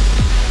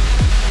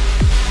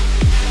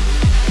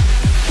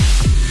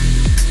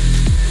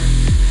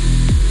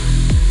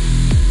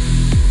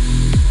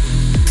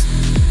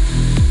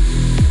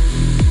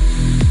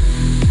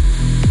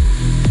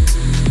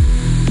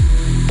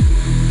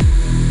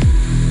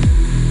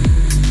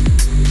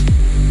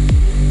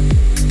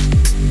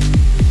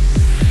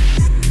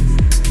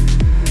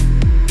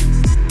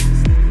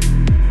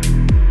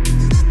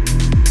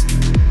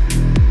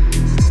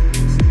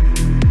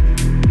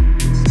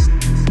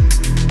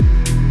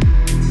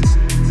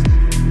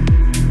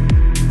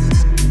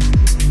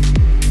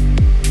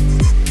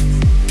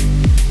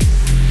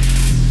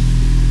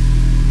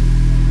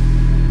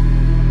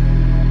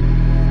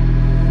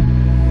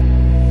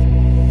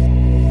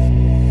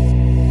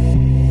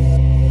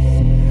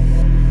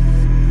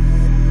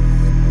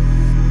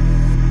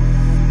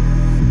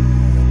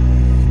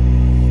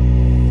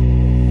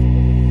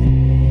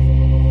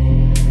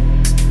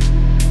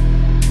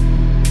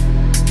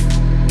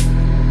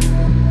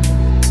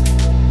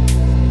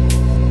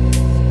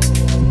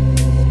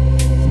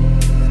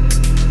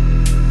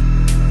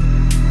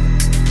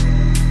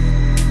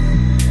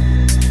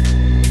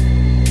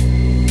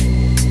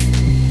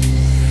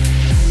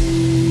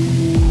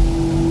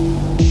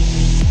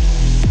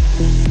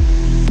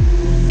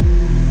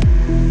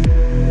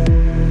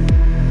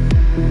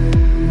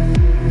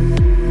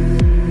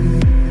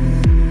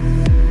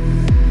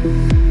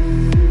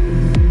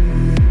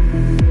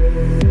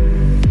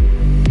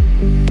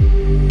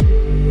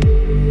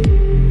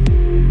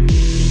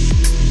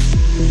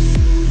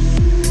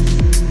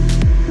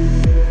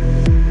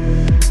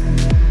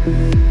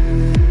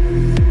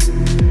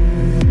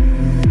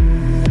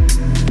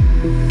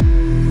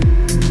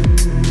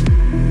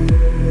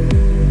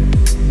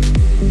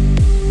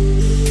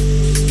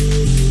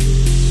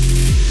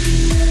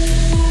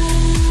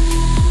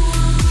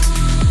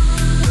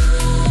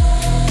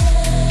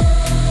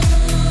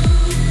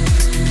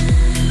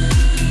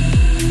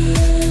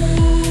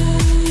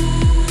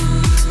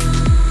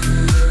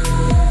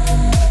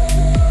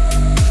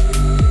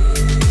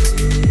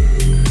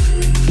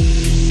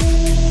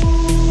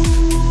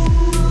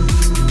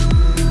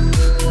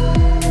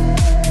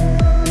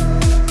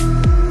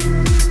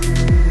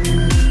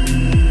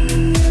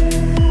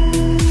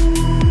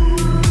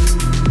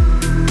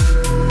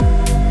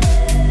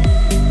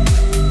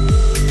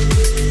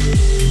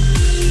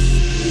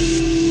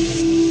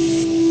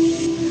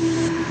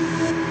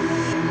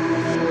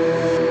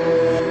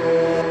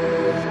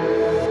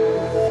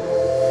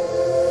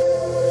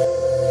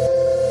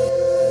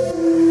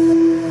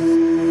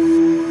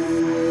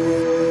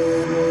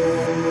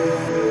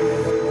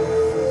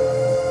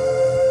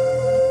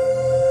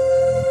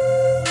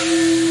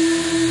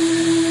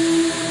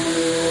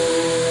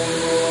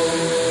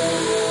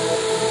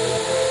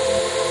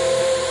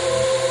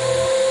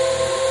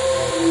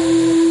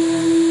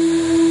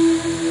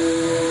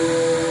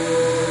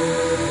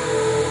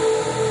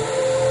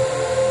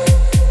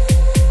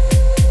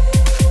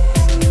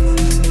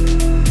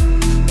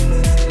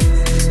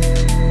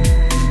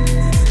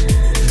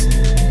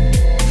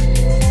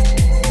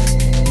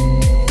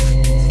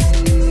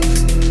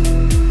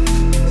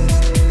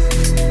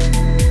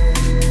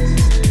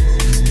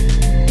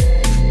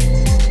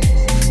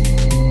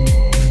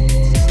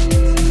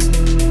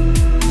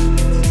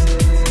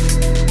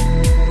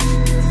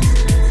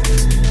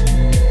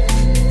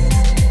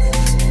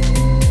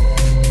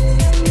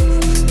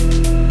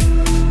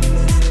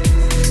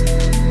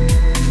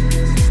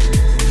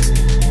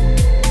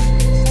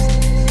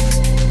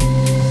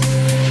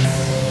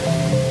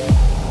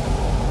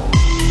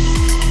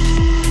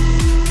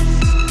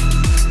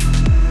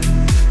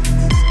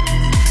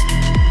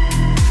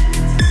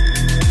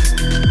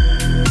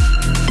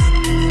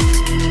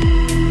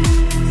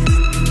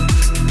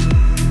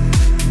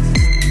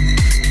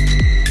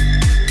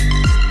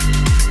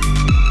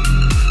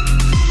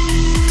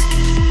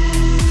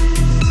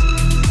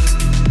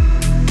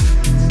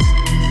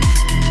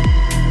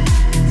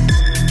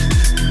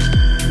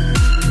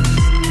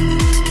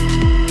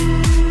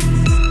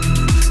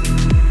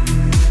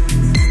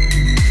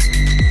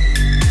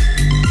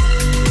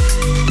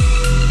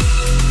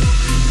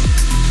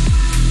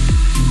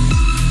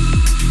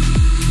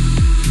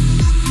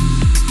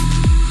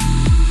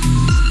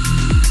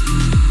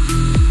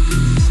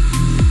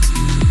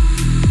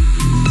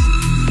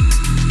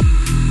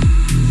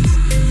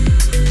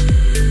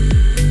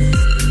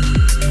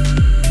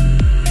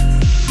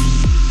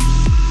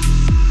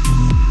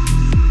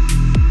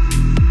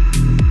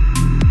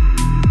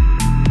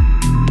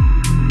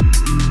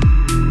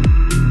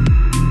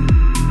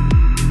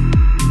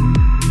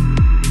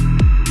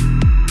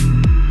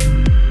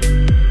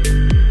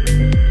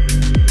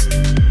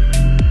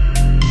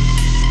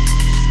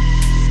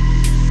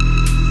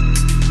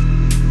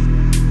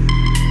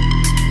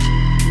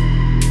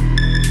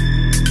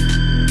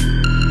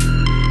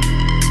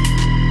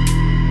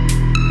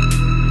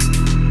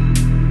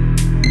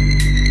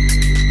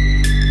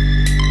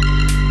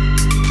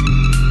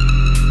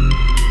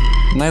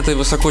 На этой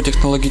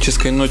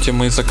высокотехнологической ноте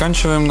мы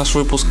заканчиваем наш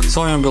выпуск. С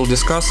вами был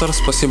Discussor,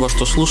 спасибо,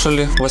 что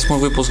слушали. 8-й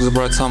выпуск The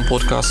Bright Sound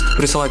Podcast.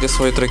 Присылайте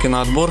свои треки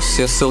на отбор,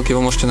 все ссылки вы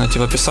можете найти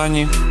в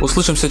описании.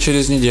 Услышимся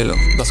через неделю.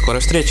 До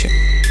скорой встречи.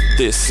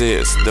 This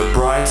is the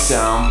Bright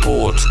Sound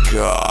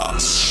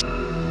Podcast.